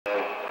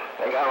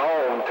got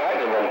all kinds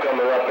of them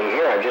coming up in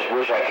here. I just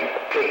wish I could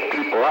pick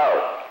people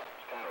out.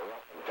 It's kind of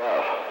rough and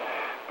tough.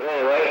 But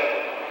anyway,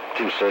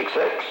 266.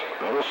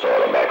 We'll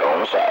start them back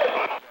on the side.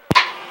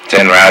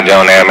 10 rounds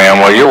on there,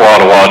 man. Well, you're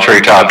wall-to-wall,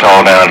 treetop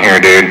tall down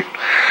here, dude.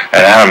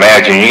 And I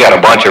imagine you got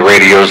a bunch of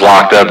radios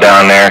locked up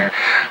down there.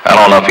 I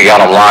don't know if you got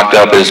them locked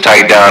up as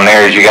tight down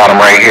there as you got them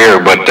right here,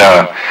 but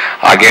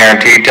I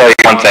guarantee, tell you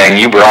one thing,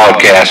 you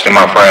broadcasting,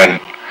 my friend.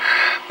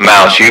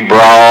 Mouse, you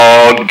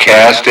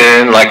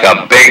broadcasting like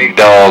a big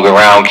dog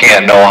around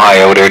Canton,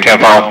 Ohio there,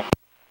 Tempo.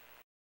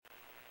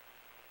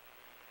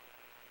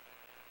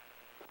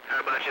 How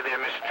about you there,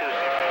 Mr.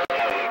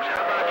 266?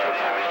 How about you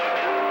there, Mr.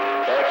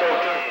 2? That's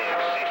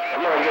okay.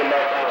 I'm going to get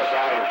back on the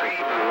side and feed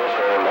you this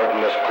and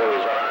open this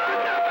close up.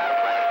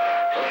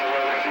 Anyway,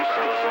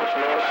 266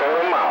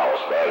 Minnesota Miles,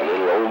 that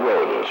little old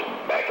road is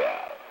back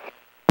out.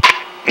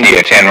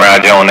 Yeah, 10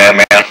 rounds on that,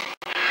 man.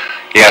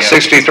 Yeah,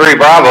 63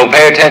 Bravo,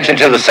 pay attention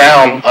to the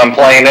sound I'm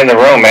playing in the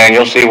room, man.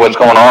 You'll see what's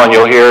going on.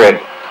 You'll hear it.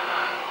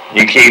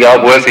 You keyed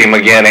up with him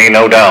again, ain't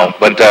no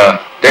doubt. But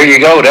there you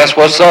go. That's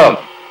what's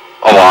up.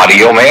 Oh,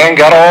 Audio Man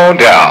got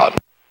on down.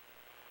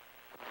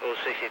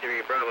 63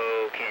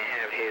 Bravo can't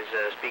have his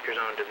speakers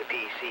onto the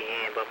PC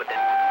and bump it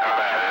down.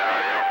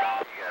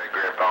 You got a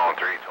grip on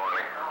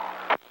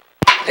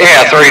 320.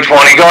 Yeah,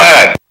 320. Go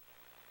ahead.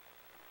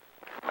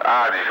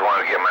 I just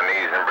want to get my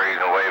knees and breathe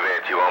and wave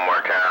at you one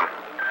more time.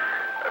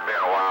 It's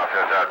been a while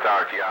since I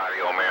talked to you,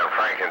 Audio Man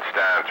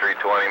Frankenstein,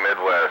 320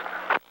 Midwest.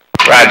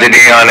 Roger D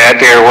on that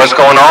there. What's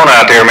going on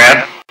out there,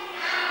 man?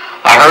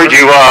 I heard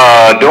you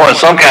doing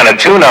some kind of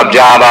tune-up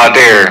job out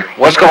there.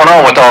 What's going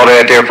on with all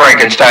that there,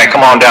 Frankenstein?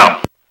 Come on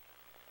down.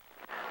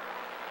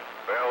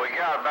 Well, we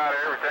got about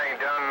everything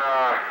done,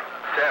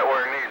 set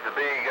where it needs to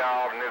be. Got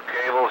all the new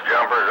cables,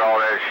 jumpers, all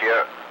that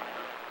shit.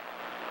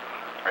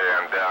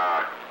 And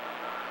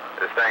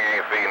this thing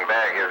ain't feeding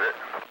back, is it?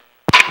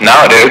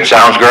 No, dude.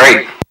 Sounds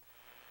great.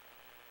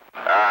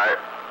 Alright.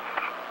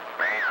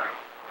 Man.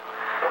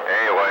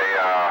 Anyway,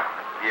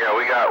 yeah,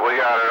 we got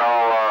it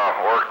all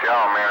worked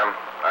out, man.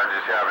 I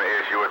just have an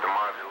issue with the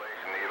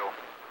modulation needle.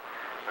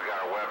 We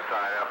got our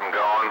website up and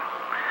going.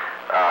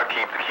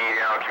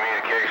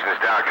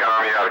 KeepTheKeyDownCommunications.com.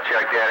 You ought to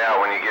check that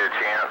out when you get a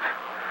chance.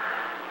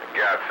 It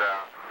got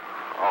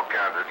all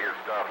kinds of good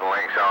stuff and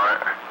links on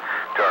it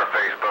to our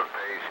Facebook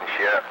page and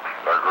shit.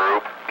 Our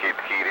group, Keep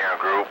the Key Down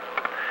group.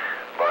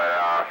 But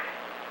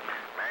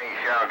man,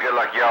 you sound good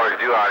like you always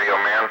do, Audio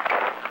Man.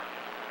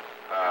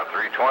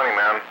 320,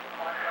 man.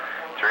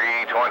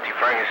 320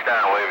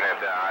 Frankenstein waving at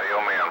the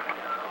Audio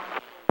Man.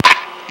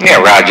 Yeah,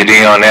 Roger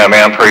D on that,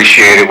 man.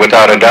 Appreciate it,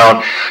 without a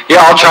doubt.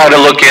 Yeah, I'll try to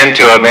look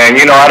into it, man.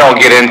 You know, I don't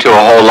get into a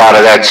whole lot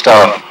of that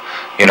stuff.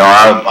 You know,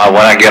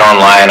 when I get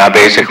online, I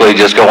basically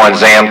just go on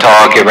Zam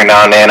Talk. Every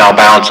now and then I'll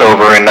bounce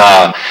over in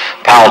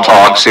Pal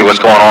Talk, see what's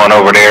going on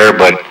over there.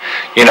 But,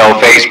 you know,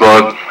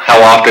 Facebook,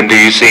 how often do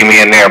you see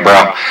me in there,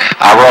 bro?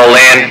 I roll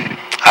in,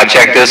 I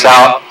check this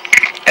out,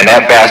 and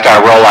that fast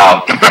I roll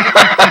out.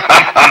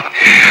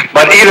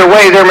 But either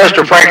way there,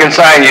 Mr.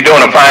 Frankenstein, you're doing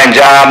a fine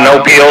job.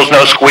 No peels,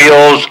 no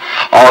squeals,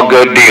 all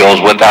good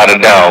deals, without a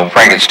doubt.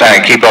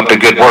 Frankenstein, keep up the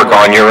good work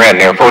on your end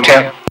there,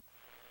 Pro-Tem.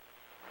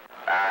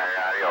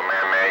 Audio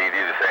Man, you do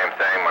the same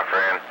thing, my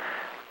friend.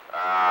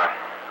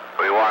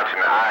 We're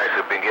watching the ice.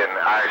 We've been getting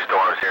ice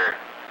storms here.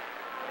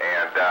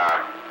 And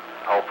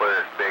hopefully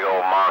this big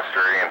old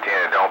monster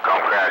antenna don't come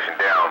crashing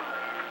down.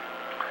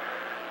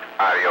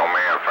 Audio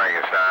Man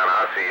Frankenstein,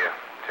 I'll see you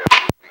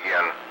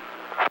again.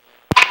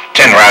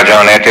 10 rounds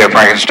on that there,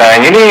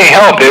 Frankenstein. You need any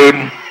help, dude?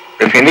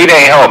 If you need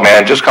any help,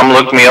 man, just come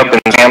look me up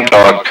in Zam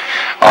Talk.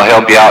 I'll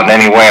help you out in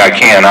any way I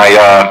can. I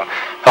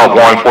helped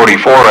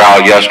 144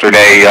 out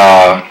yesterday,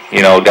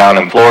 you know, down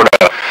in Florida.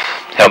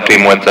 Helped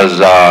him with his,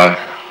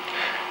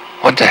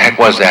 what the heck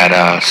was that?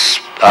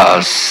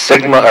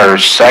 Sigma or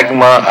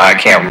Segma? I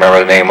can't remember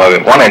the name of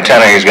it. One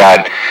antenna he's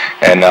got,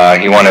 and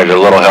he wanted a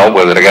little help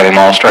with it. I got him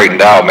all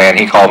straightened out, man.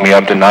 He called me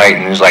up tonight,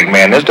 and he's like,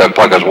 man, this duck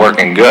plug is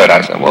working good. I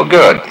said, well,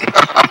 good.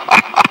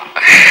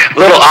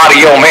 Little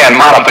Audio Man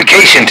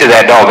modification to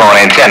that doggone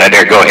antenna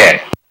there. Go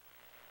ahead.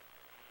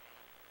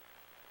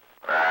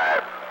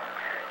 Right.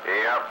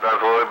 Yep, that's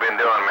what we've been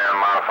doing, man,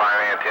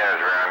 modifying antennas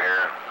around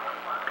here.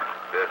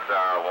 This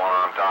one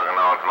I'm talking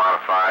on is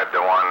modified. The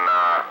one,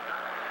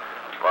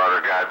 other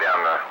guy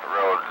down the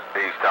road,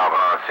 he's talking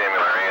on a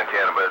similar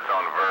antenna, but it's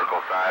on the vertical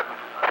side.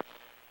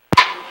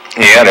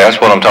 Yeah, that's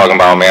what I'm talking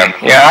about, man.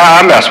 Yeah, I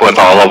mess with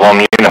all of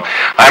them, you know.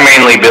 I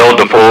mainly build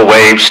the full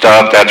wave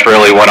stuff. That's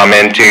really what I'm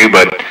into.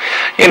 But,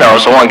 you know,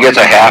 someone gets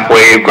a half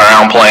wave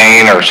ground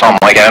plane or something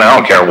like that, I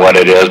don't care what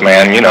it is,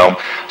 man. You know,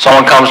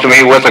 someone comes to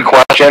me with a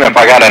question. If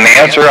I got an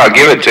answer, I'll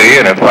give it to you.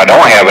 And if I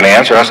don't have an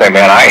answer, I say,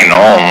 man, I ain't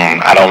know.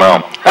 I don't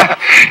know.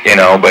 You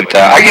know, but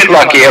I get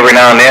lucky every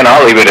now and then.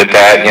 I'll leave it at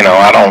that. You know,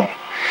 I don't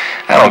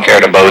care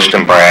to boast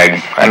and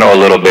brag. I know a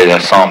little bit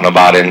of something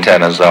about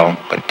antennas, though.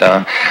 But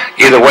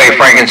either way,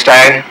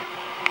 Frankenstein,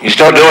 you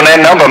still doing that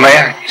number,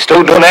 man. You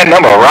still doing that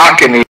number.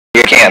 Rocking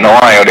you can't,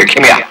 Ohio. There, give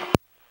me out.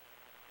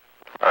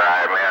 All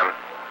right, man.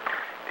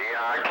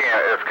 Yeah, I can't.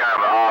 It's kind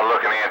of an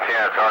odd-looking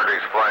antenna. It's hard to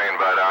explain. plane,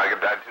 but I do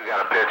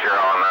got a picture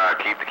on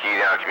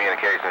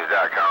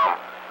keepthekeydown.communications.com.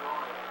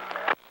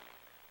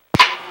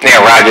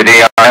 Yeah, Roger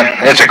D.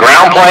 It's a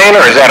ground plane,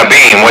 or is that a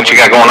beam? What you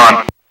got going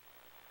on?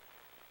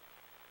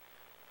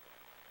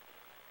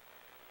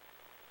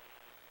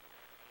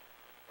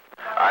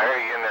 I hear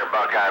you in there,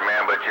 Buckeye,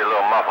 man, but you're a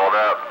little muffled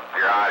up.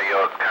 Your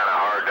audio is kind of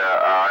hard to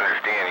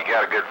understand. You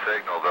got a good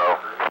signal, though.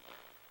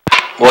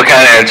 What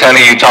kind of antenna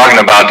are you talking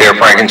about there,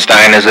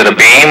 Frankenstein? Is it a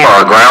beam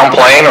or a ground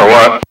plane or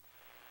what?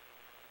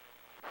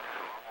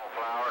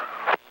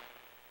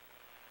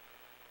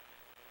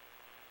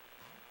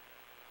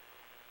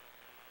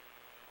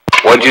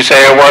 What'd you say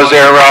it was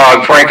there,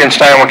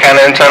 Frankenstein? What kind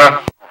of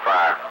antenna?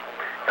 Five.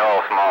 Oh,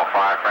 small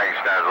five.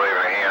 Frankenstein's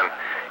waving a hand.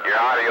 Your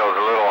audio's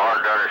a little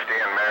hard to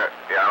understand, Matt.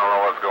 Yeah, I don't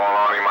know what's going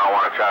on. You might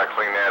want to try to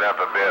clean that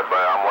up a bit,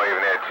 but I'm waving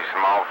at you,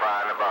 small fry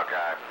and a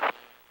Buckeye.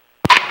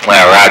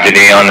 Well, Roger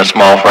D on the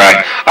small fry.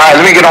 All right,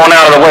 let me get on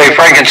out of the way.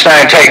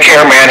 Frankenstein, take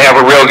care, man. Have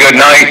a real good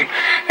night.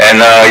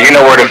 And you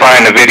know where to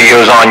find the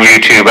videos on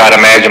YouTube, I'd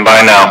imagine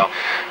by now.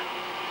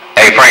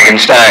 Hey,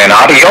 Frankenstein,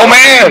 Audio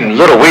Man,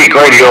 Little Week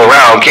Radio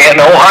around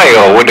Canton,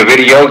 Ohio, with the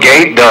video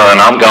gate done.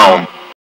 I'm gone.